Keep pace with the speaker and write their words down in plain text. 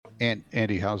And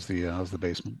Andy, how's the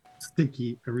basement?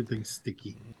 Sticky. Everything's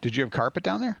sticky. Did you have carpet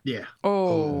down there? Yeah.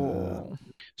 Oh.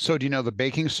 So do you know the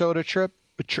baking soda trick?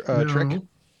 No.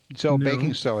 So No.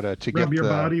 baking soda to Rub get your the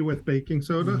body with baking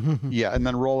soda. yeah, and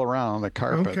then roll around on the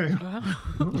carpet.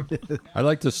 Okay. I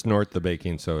like to snort the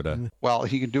baking soda Well,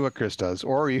 you can do what Chris does,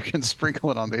 or you can sprinkle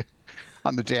it on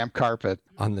the damp carpet.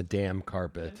 on the damn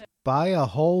carpet. Buy a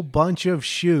whole bunch of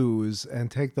shoes and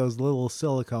take those little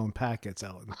silicone packets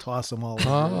out and toss them all over.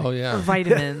 Oh Or yeah.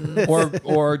 vitamins.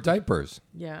 or diapers.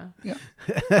 Yeah. Yeah.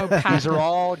 Oh, These are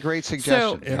all great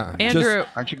suggestions. Yeah. Andrew,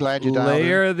 Aren't you glad you Just dialed in?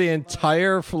 layer the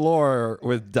entire floor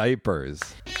with diapers.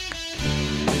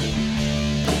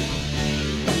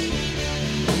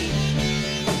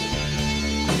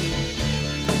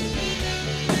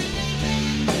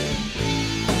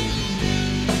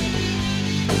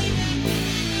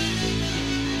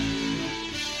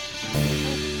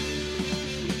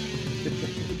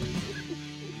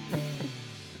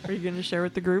 are you going to share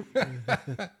with the group?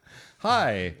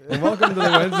 Hi, and welcome to the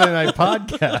Wednesday Night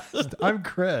Podcast. I'm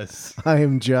Chris. I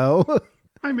am Joe.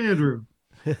 I'm Andrew.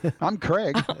 I'm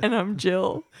Craig. And I'm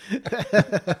Jill.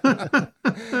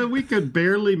 We could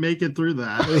barely make it through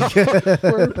that.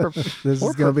 This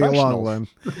is going to be a long one.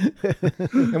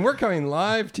 And we're coming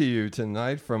live to you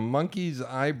tonight from Monkey's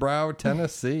Eyebrow,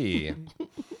 Tennessee.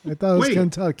 I thought it was Wait,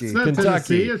 Kentucky. It's not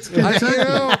Kentucky. Tennessee, it's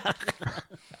Kentucky.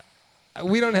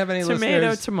 We don't have any Tomato,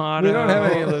 listeners. tomato. We don't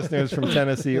have any listeners from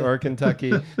Tennessee or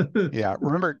Kentucky. Yeah,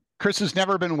 remember, Chris has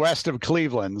never been west of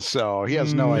Cleveland, so he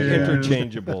has no idea.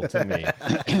 Interchangeable to me.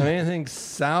 Anything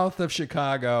south of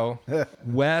Chicago,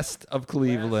 west of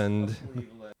Cleveland,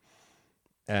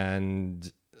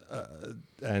 and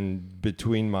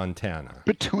between Montana.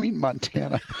 Between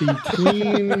Montana.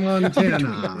 Between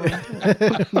Montana.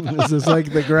 This is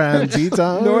like the Grand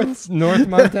Tetons. North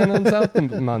Montana and South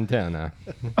Montana.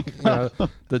 You know,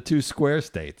 the two square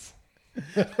states.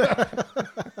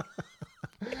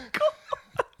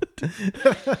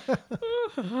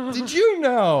 Did you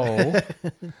know,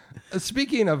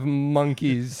 speaking of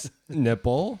monkey's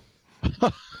nipple,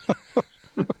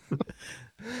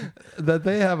 that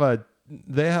they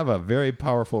have a very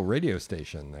powerful radio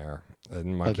station there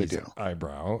in Monkey's do.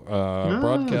 Eyebrow, Oh,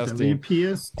 broadcasting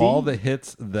WPSD. all the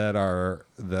hits that are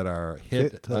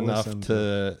hit Fit to enough listen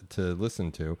to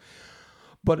listen to.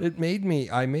 But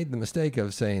I made the mistake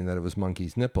of saying that it was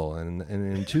Monkey's nipple, and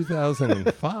in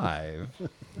 2005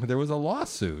 there was a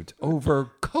lawsuit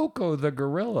over Coco the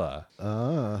gorilla,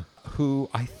 who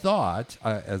I thought,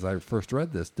 as I first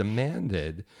read this,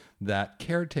 demanded that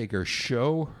caretakers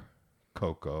show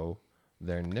Coco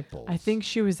their nipples. I think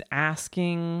she was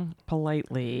asking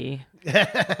politely.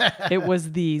 It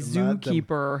was the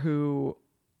zookeeper who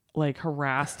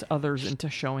harassed others into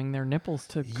showing their nipples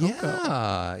to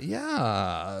Coco.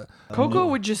 Yeah. Coco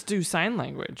would just do sign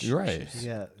language. You're right.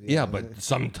 Yeah. But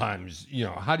sometimes,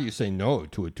 how do you say no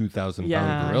to a 2,000-pound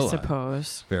Yeah, gorilla? I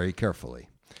suppose. Very carefully.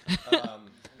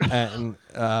 And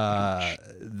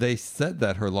they said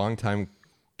that her longtime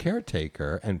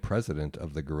caretaker and president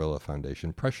of the Gorilla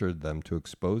Foundation pressured them to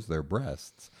expose their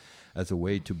breasts as a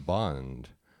way to bond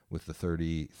with the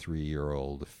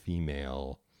 33-year-old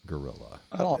female gorilla.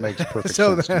 That all makes perfect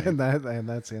So sense. to me. and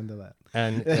that's the end of that.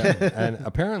 And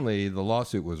apparently the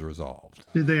lawsuit was resolved.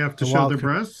 Did they have to show Well, their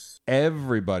breasts?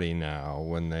 Everybody now,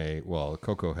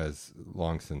 Coco has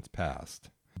long since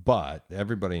passed, but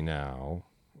everybody now,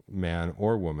 man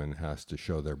or woman, has to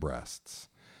show their breasts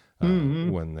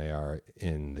when they are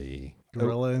in the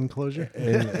Gorilla enclosure.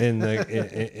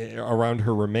 around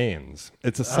her remains.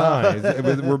 It's a sign.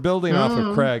 We're building off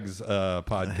of Craig's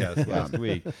podcast last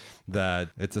week, that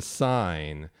it's a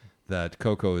sign that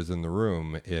Coco is in the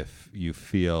room if you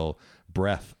feel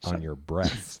breath on your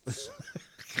breasts.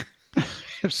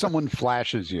 If someone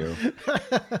flashes you,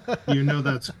 You know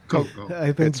that's Coco.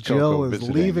 I think It's Jill Coco is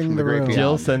visiting leaving from the the great room. beyond.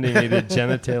 Jill sending me to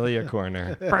genitalia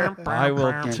corner. I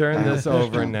will turn this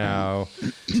over now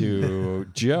to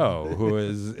Joe, who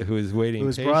is waiting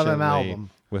Who's patiently brought an album.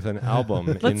 with an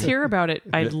album. Let's hear about it.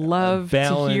 I'd love to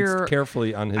balanced hear.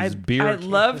 carefully on his beer. I'd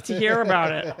love to hear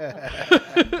about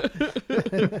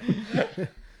it.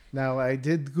 Now, I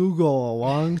did Google a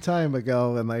long time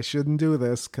ago, and I shouldn't do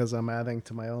this because I'm adding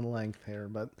to my own length here,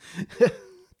 but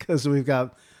because we've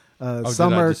got did I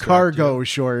summer distract cargo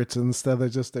shorts instead of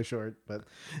just a short. But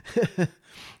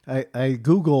I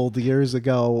Googled years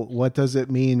ago, what does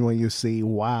it mean when you see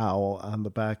 "wow" on the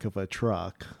back of a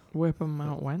truck? Whip 'em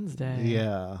out Wednesday.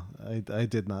 Yeah, I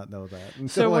did not know that. So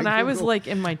until when I was Googled.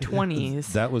 in my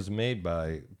 20s, That was made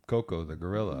by Coco the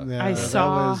gorilla. Yeah, I that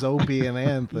saw- was Opie and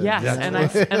Anthony. Yes,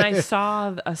 That's and I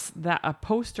saw a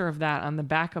poster of that on the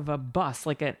back of a bus,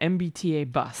 like an MBTA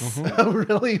bus.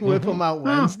 Really? Whip them out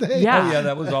Wednesday? Yeah. Oh yeah,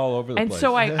 that was all over the And place.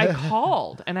 so I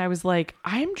called and I was like,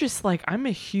 I'm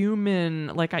a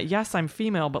human. Like, yes, I'm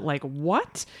female, but like,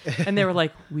 what? And they were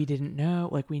like, we didn't know.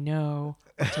 Like, we know.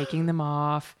 We're taking them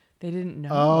off. They didn't know.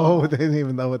 Oh, they didn't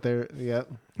even know what they're. Yeah.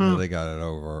 Yeah, they got it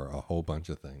over a whole bunch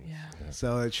of things. Yeah.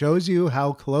 So it shows you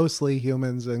how closely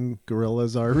humans and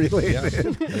gorillas are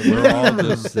related. We're all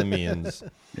just simians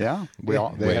Yeah, they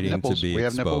have waiting to nipples. be We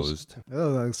have nipples. exposed.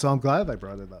 Oh, so I'm glad I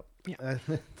brought it up.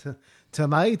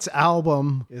 Tonight's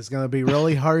album is going to be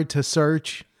really hard to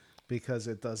search because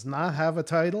it does not have a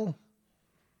title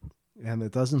and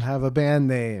it doesn't have a band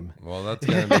name. Well, that's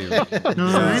gonna be.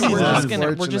 No, Randy We're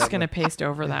does. just gonna paste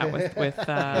over that with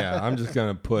Yeah, I'm just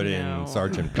gonna put in No.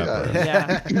 Sergeant Pepper.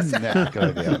 yeah, Nah,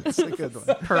 good idea. It's a good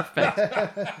one. perfect.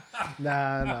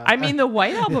 Nah. I mean, the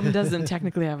White Album doesn't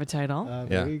technically have a title. There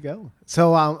Yeah. you go.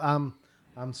 So I'm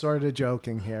sort of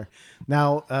joking here.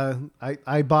 Now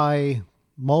I buy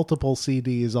multiple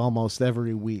CDs almost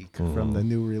every week from the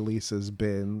new releases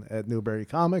bin at Newberry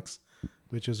Comics,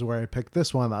 which is where I picked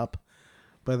this one up.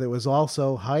 But it was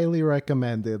also highly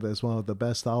recommended as one of the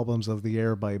best albums of the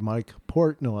year by Mike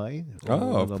Portnoy.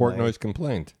 Oh, Portnoy's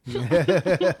complaint.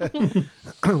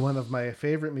 One of my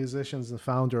favorite musicians and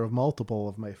founder of multiple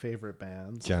of my favorite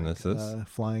bands. Genesis.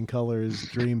 Flying Colors,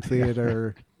 Dream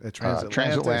Theater, Transatlantic.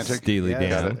 Transatlantic. Steely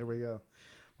Yes, Dan. there we go.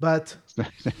 But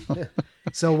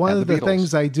so one And of the the Beatles.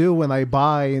 things I do when I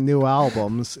buy new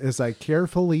albums is I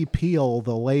carefully peel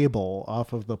the label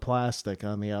off of the plastic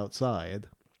on the outside.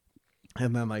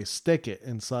 And then I stick it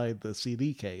inside the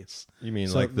CD case. You mean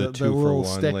So like the the 2 for little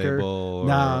 1 sticker- label?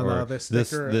 No, or the this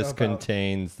sticker this about-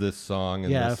 contains this song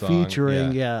and Yeah, this song.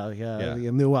 featuring, Yeah. yeah,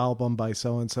 the new album by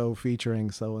so-and-so featuring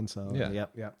so-and-so. Yeah.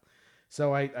 Yep.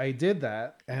 So I did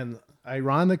that, and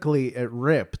ironically, it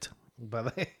ripped,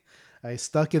 but I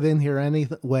stuck it in here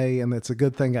anyway, and it's a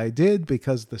good thing I did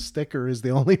because the sticker is the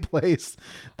only place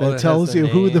Oh, that it has tells the you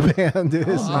who name? the band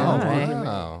is. Oh, Nice.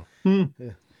 wow.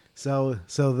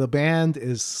 So the band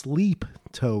is Sleep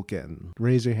Token.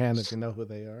 Raise your hand if you know who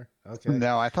they are. Okay.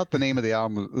 No, I thought the name of the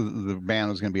album, the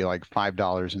band was going to be like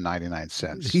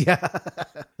 $5.99. Yeah,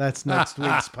 that's next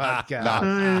week's podcast.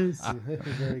 Nice.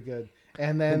 Very good.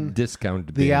 And then Discount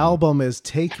the bin. album is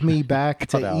Take Me Back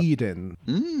Cut to out. Eden.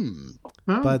 Mm.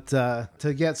 But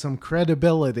to get some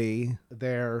credibility,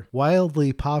 they're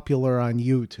wildly popular on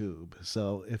YouTube.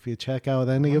 So if you check out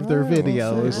any of their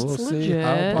videos, We'll That's see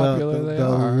how legit. popular they the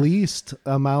are. least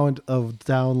amount of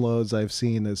downloads I've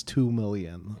seen is 2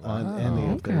 million on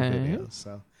any of their Okay. videos.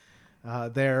 So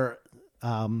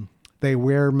they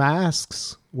wear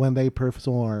masks when they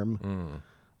perform.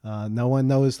 No one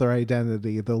knows their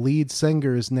identity. The lead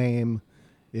singer's name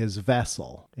is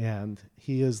Vessel, and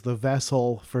he is the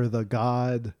vessel for the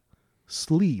god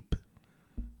Sleep,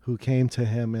 who came to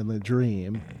him in a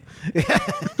dream.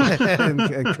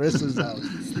 and Chris is out.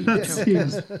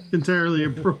 Seems entirely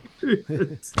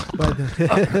appropriate.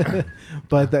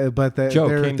 But Joe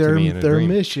their came to me in a their dream.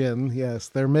 mission, yes,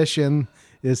 their mission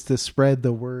is to spread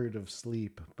the word of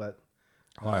sleep. But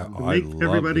I Make love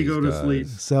everybody these go to guys. sleep.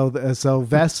 so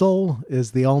Vessel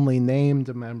is the only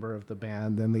named member of the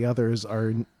band, and the others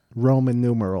are Roman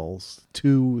numerals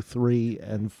 2, 3,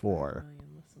 and 4.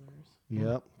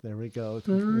 Yep, there we go.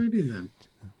 Alrighty then.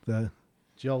 The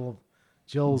Jill's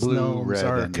Blue, gnomes red,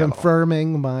 are and yellow.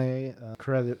 confirming my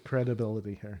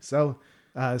credibility here. So,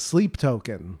 Sleep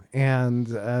Token, and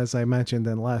as I mentioned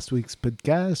in last week's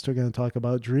podcast, we're going to talk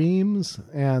about dreams,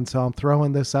 and so I'm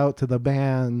throwing this out to the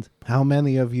band. How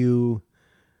many of you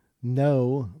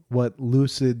know what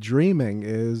lucid dreaming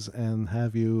is, and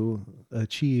have you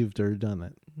achieved or done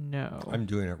it? No. I'm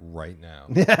doing it right now.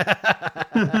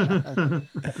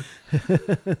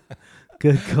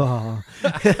 Good call.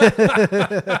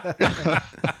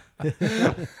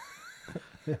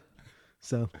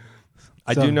 So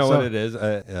I So- do know so- what it is.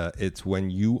 It's when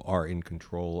you are in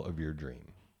control of your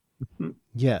dream.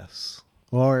 yes,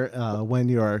 or when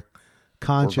you are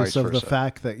conscious vice of the versa.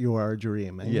 fact that you are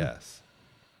dreaming. Yes,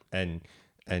 and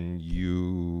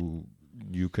you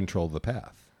control the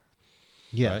path.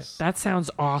 Yes. That sounds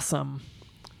awesome.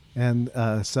 And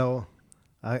so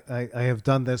I have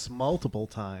done this multiple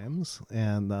times,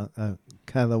 and I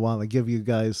kind of want to give you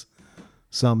guys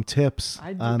some tips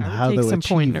on how to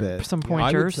achieve it. Some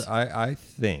pointers. I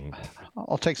think,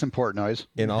 I'll take some port noise.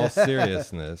 in all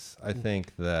seriousness, I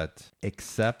think that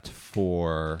except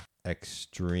for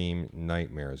extreme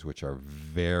nightmares, which are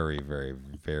very, very,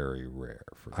 very rare,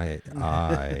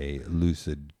 I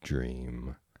lucid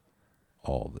dream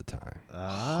all the time.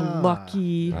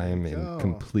 Lucky. I am in go.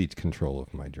 complete control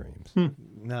of my dreams.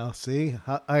 Now, see,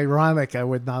 ironic. I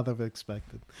would not have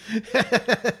expected.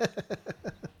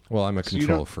 Well, I'm a So you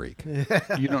control don't- freak.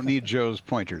 You don't need Joe's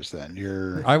pointers then.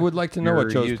 You're I would like to know what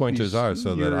You're- Joe's you- pointers you- are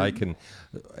so that you're- I can,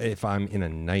 if I'm in a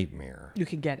nightmare, You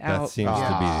could get that out. seems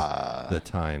to be the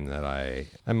time that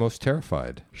I'm most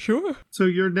terrified. Sure. So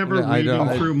you're never Yeah, I don't-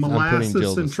 wading through I'm putting Jill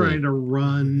molasses to and trying sleep. to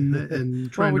run and Well,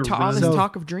 trying to all run. this So-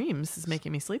 talk of dreams is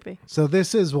making me sleepy. So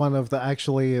this is one of the,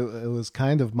 actually, it was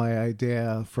kind of my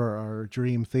idea for our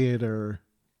Dream Theater,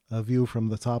 A View from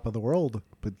the Top of the World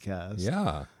podcast.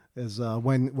 Yeah. Is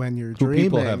when you're Who dreaming.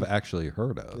 people have actually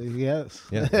heard of. Yes.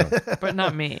 Yeah. no. But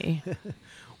not me.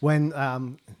 When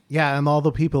and all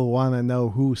the people who want to know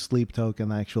who Sleep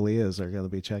Token actually is are going to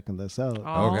be checking this out.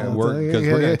 Oh. Okay, Oh. because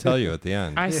we're going to tell you at the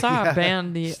end. I saw a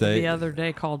band Stay- the other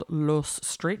day called Los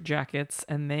Straitjackets,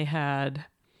 and they had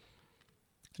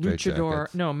luchador,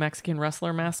 Straitjackets. no, Mexican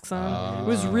wrestler masks on. It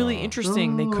was really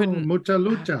interesting. They Oh, couldn't mucha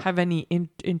lucha. have any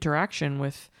interaction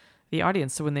with the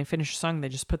audience, so when they finished a song, they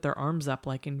just put their arms up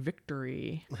like in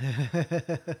victory.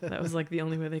 That was like the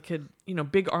only way they could,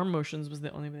 big arm motions was the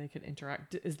only way they could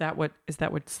interact. Is that what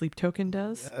Sleep Token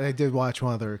does? I did watch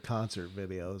one of their concert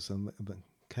videos and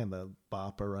kind of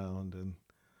bop around and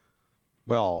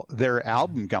well, their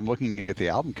album. I'm looking at the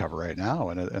album cover right now,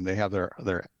 and they have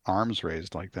their arms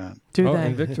raised like that. Do Oh, they?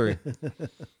 in victory. All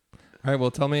right,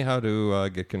 well, tell me how to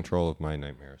get control of my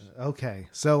nightmares. okay.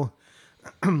 So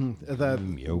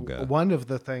Yoga. one of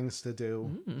the things to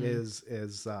do is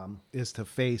to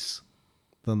face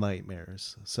the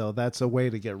nightmares. So that's a way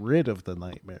to get rid of the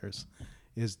nightmares.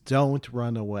 Is don't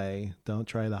run away, don't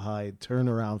try to hide, turn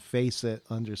around, face it,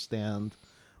 understand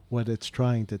what it's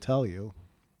trying to tell you,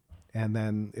 and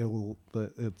then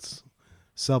it's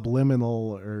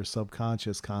subliminal or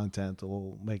subconscious content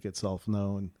will make itself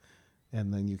known,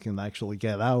 and then you can actually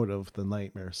get out of the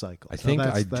nightmare cycle. I So think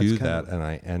that's I do kind that of- and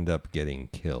I end up getting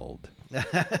killed.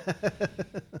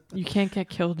 You can't get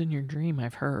killed in your dream,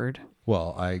 I've heard.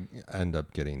 Well, I end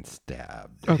up getting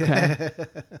stabbed. Okay.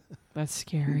 That's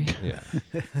scary. Yeah.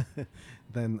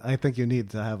 Then I think you need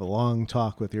to have a long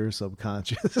talk with your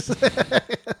subconscious.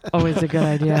 Always a good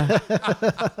idea.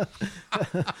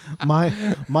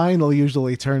 Mine will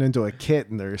usually turn into a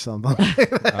kitten or something.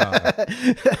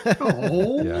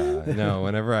 Oh, Yeah. No,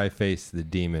 whenever I face the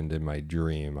demon in my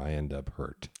dream, I end up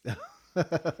hurt.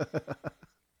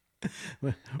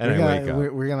 And I wake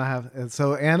up. We're gonna have, and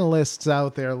so analysts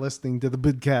out there listening to the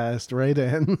podcast, right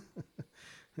in.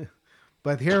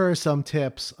 But here are some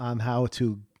tips on how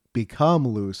to become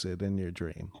lucid in your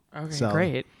dream. Okay, So-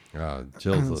 great. Oh,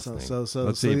 Jill's listening.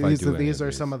 Let's see if I do any these of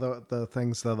are some of the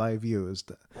things that I've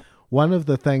used. One of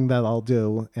the thing that I'll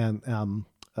do, and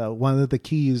one of the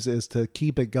keys is to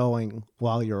keep it going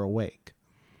while you're awake.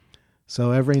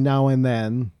 So every now and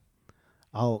then,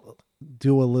 I'll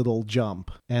do a little jump,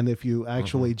 and if you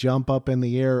actually jump up in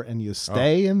the air and you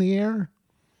stay in the air,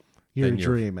 you're Then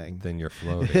dreaming. Then you're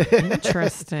floating.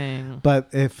 Interesting. But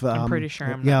if I'm pretty sure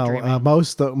I'm not dreaming.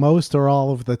 most or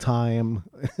all of the time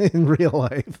in real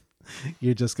life,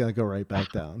 you're just gonna go right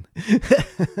back down.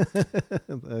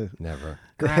 Never.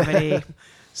 Gravity.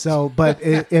 So, but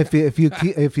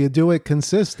if you do it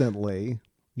consistently,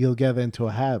 you'll get into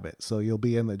a habit. So you'll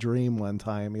be in the dream one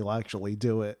time, you'll actually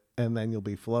do it, and then you'll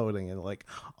be floating and like,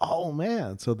 oh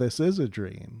man, so this is a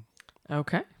dream.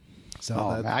 Okay. So Oh,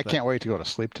 man, I can't wait to go to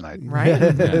sleep tonight. Right.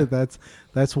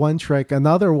 that's one trick.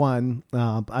 Another one,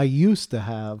 I used to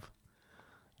have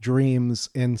dreams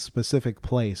in specific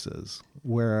places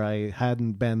where I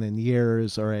hadn't been in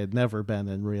years or I had never been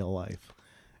in real life.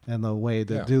 And the way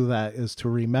to do that is to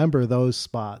remember those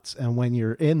spots, and when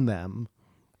you're in them,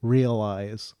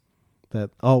 realize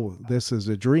that, oh, this is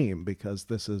a dream because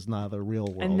this is not a real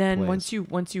world And then place.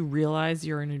 once you realize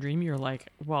you're in a dream, you're like,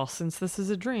 well, since this is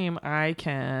a dream, I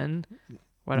can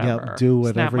whatever. do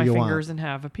Snap whatever my you want. fingers and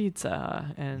have a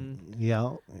pizza and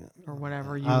Yeah. or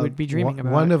whatever you would be dreaming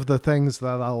about. One of the things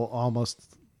that I'll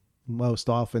most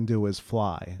often do is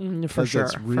fly. For 'Cause sure.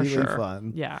 it's really for sure.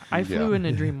 fun. Yeah. I flew in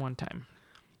a dream one time.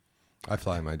 I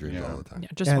fly in my dreams all the time. Yeah,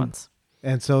 just And- once.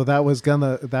 And so that was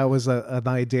an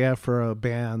idea for a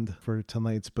band for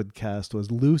tonight's podcast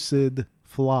was Lucid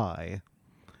Fly,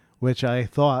 which I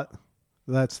thought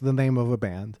that's the name of a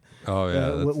band. Oh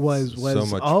yeah, that's was so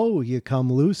much. oh, you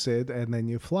come lucid and then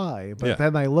you fly. But Yeah.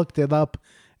 then I looked it up,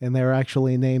 and they're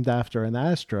actually named after an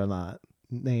astronaut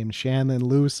named Shannon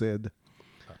Lucid.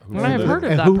 Well, I've heard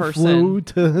of and that who person. flew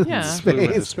to Yeah.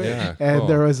 space. Yeah, And cool.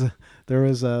 there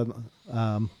was a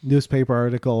newspaper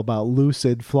article about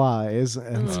lucid flies,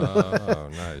 and Oh,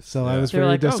 nice. so yeah. I was They're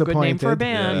very like, oh, disappointed. good name for a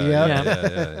band. Yeah, Yeah. yeah,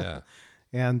 yeah, yeah.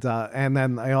 And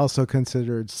then I also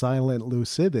considered Silent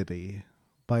Lucidity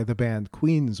by the band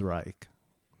Queensryche,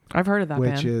 I've heard of that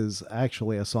which band. is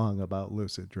actually a song about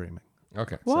lucid dreaming.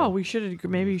 Okay. Well,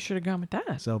 maybe you should have gone with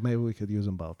that. So maybe we could use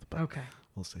them both. But Okay.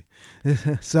 we'll see.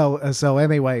 So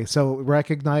anyway, so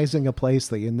recognizing a place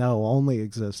that you know only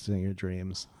exists in your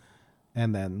dreams,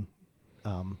 and then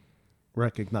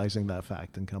recognizing that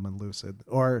fact and coming lucid.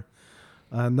 Or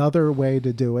another way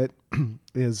to do it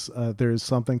is there's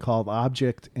something called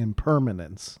object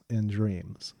impermanence in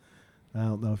dreams. I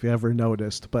don't know if you ever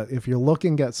noticed, but if you're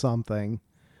looking at something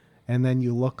and then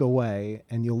you look away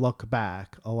and you look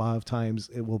back, a lot of times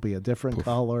it will be a different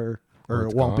color, or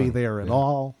it's it won't be gone. there at Yeah.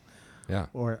 all. Yeah.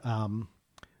 Or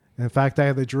in fact, I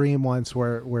had a dream once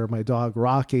where my dog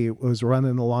Rocky was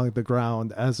running along the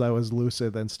ground as I was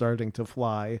lucid and starting to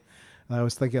fly. And I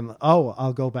was thinking, oh,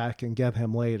 I'll go back and get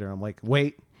him later. I'm like,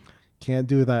 wait, can't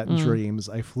do that in dreams.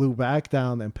 I flew back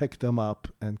down and picked him up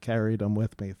and carried him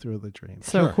with me through the dream.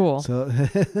 So Sure. cool. So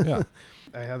Yeah.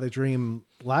 I had a dream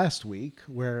last week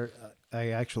where I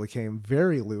actually came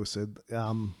very lucid.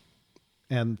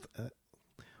 And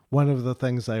one of the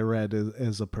things I read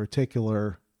is a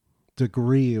particular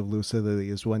degree of lucidity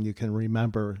is when you can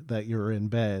remember that you're in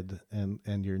bed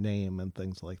and your name and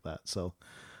things like that. So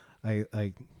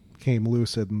I came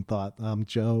lucid and thought, I'm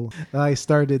Joe. And I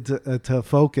started to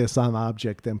focus on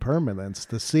object impermanence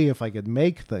to see if I could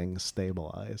make things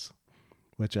stabilize,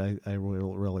 which I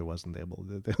really wasn't able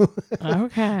to do.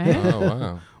 Okay. Oh,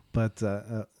 wow. But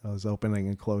I was opening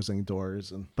and closing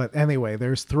doors. But anyway,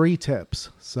 there's 3 tips.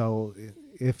 So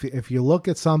if you look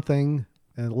at something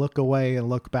and look away and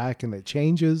look back and it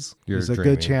changes, You're there's a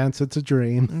dreaming. good chance it's a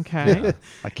dream. Okay.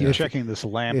 I keep checking this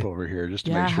lamp over here just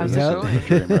to Yeah, make sure how's this it isn't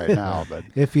a dream right now. But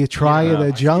If you try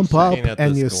to jump up Looking at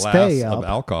and this you glass stay of up,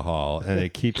 alcohol and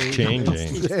it keeps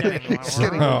changing.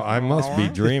 Oh, I must be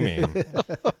dreaming.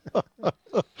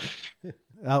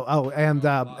 and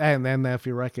then if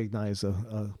you recognize a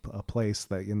place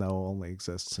that you know only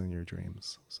exists in your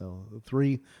dreams. So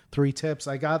three tips.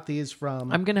 I got these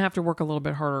from I'm gonna have to work a little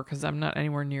bit harder because I'm not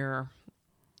anywhere near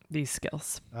these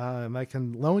skills. and I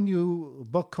can loan you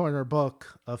Book Corner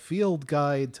book, A Field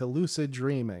Guide to Lucid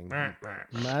Dreaming,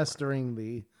 Mastering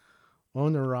the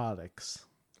Onerotics.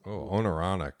 Oh,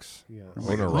 onoronics. Yes.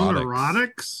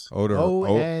 Onerotics?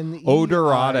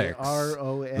 Odorotic.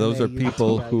 Those are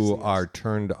people who Onerotics. are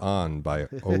turned on by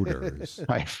odors.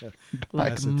 I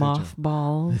Like attention.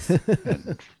 mothballs.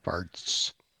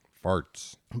 farts.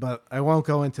 Farts. But I won't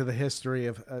go into the history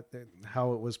of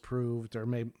how it was proved, or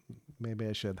maybe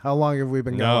I should. How long have we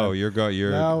been No, going? you're I'm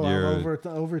you're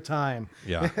over time.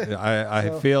 yeah.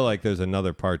 I feel like there's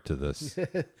another part to this.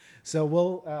 So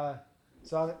we'll.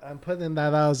 So I'm putting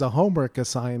that out as a homework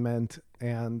assignment,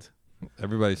 and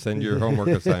Everybody send your homework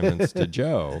assignments to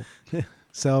Joe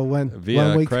so when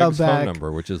via we Craig's come phone back,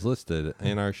 number, which is listed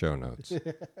in our show notes.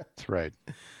 That's right.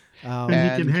 And he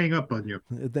And- can hang up on you.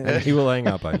 He will hang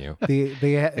up on you.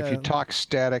 If you talk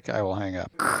static, I will hang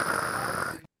up.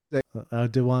 do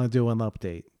you want to do an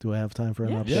update? Do I have time for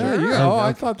an Yeah, update? Yeah, Sure. yeah. Oh,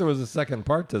 I thought there was a second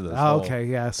part to this. Oh, whole okay,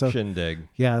 yeah. So shindig.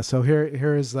 yeah, so here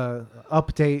is the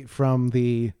update from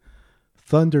the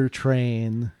Thunder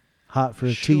Train Hot for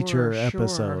a Sure, Teacher sure,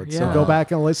 episode. yeah. So go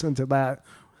back and listen to that.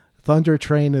 Thunder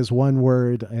Train is one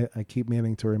word. I keep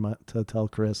meaning to tell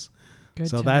Chris. Good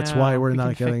So to that's know. why we're We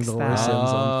not can getting fix the that. listens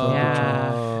on Thunder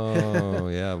Yeah. Oh,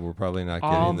 yeah. We're probably not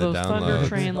All getting the those downloads. Thunder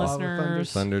Train All the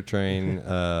listeners. Thunder Train,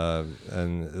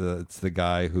 and it's the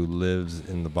guy who lives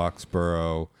in the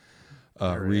Boxborough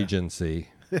Regency.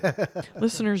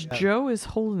 Listeners, Joe is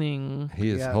holding He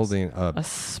is Yes. holding a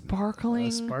sparkling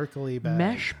A sparkly bag.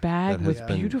 mesh bag That with has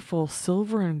been beautiful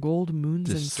silver and gold moons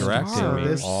and distracting stars. me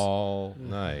This- all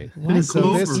night. What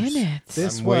So is this- in it?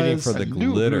 This I'm waiting was for the a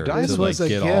new glitter diamond. to This like was a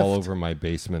get all gift. over my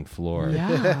basement floor.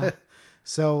 Yeah.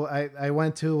 So I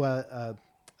went to a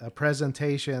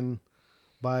presentation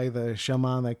by the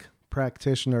shamanic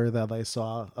practitioner that I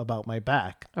saw about my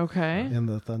back Okay. in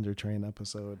the Thunder Train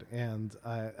episode, and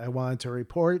I wanted to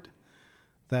report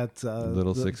that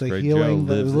Little the sixth grade healing,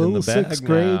 Joe lives the in little the bag sixth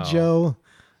grade now. Joe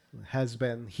has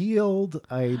been healed.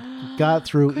 I got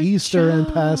through Easter and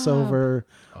job. Passover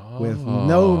with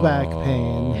no back Oh.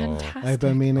 pain. Fantastic. I've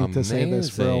been meaning to say this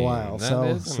for a Amazing. while. That So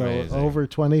is amazing. over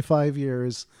 25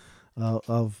 years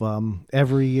of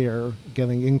every year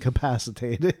getting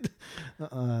incapacitated.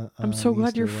 I'm so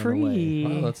glad you're Easter went away. free.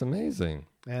 Wow, that's amazing.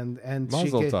 And she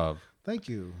Mazel gave, tov. thank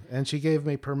you. And she gave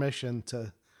me permission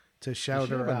to shout Does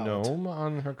she her have a out. gnome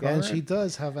on her card? And she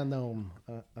does have a gnome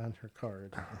on her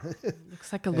card.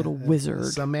 Looks like a little wizard.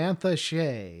 Samantha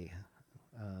Shea.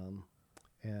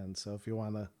 And so if you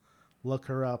want to look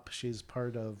her up. She's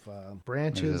part of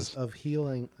Branches is. of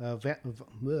Healing,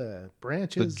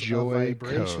 Branches of Joy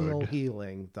Vibrational Code.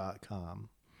 Healing.com.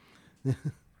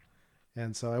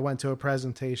 And so I went to a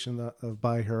presentation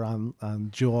by her on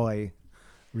joy,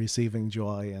 receiving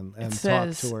joy, and It talked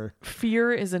says, to her.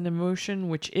 fear is an emotion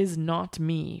which is not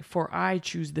me, for I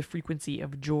choose the frequency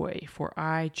of joy, for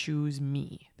I choose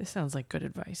me. This sounds like good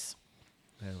advice.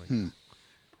 There we go.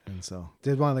 And so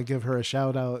did want to give her a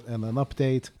shout out and an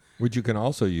update. Which you can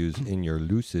also use in your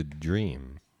lucid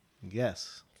dream.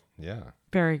 Yes. Yeah.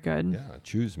 Very good. Yeah.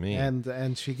 Choose me.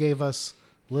 And she gave us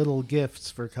little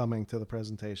gifts for coming to the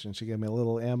presentation. She gave me a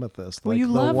little amethyst. Well, like you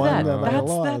the love one that. I That's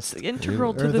lost.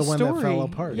 integral Or to the the one story. that fell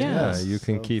apart. Yeah. yeah, Yes. you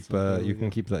can So- keep so there you you can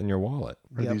keep that in your wallet.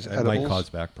 Are Yep. these It might edibles? cause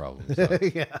back problems. though.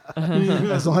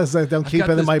 As long as I don't keep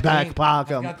it in my back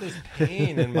pocket. I've got this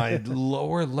pain in my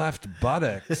lower left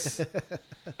buttocks.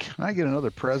 Can I get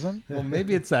another present? Well,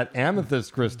 maybe it's that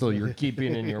amethyst crystal you're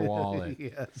keeping in your wallet.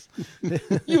 Yes.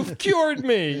 You've cured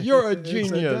me. You're a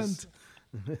genius.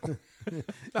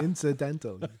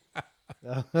 Incidental.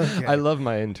 I love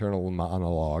my internal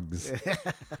monologues.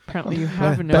 Apparently you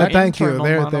have no But thank you. internal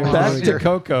They're monologue. Back really to good.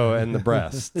 Coco and the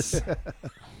breasts.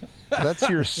 That's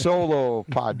your solo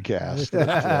podcast.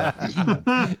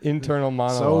 Internal So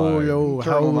monologue. yo,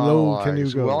 how Internal low can you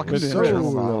monologues. go? Welcome to So internal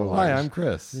low. monologues. Hi, I'm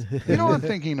Chris. You know, I'm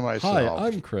thinking to myself. Hi,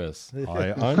 I'm Chris.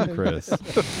 Hi, I'm Chris.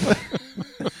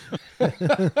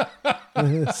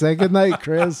 Say goodnight,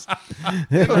 Chris.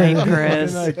 Good night,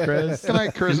 Chris. Good night, Chris. Good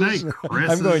night, Chris. Good night, Chris.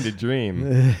 I'm going to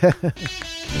dream.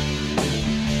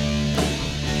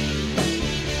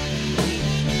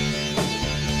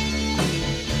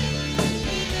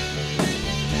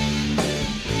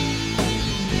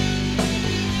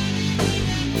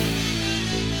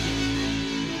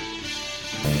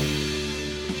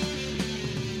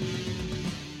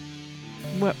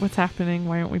 What's happening?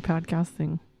 Why aren't we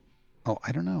podcasting? Oh,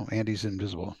 I don't know. Andy's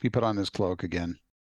invisible. He put on his cloak again.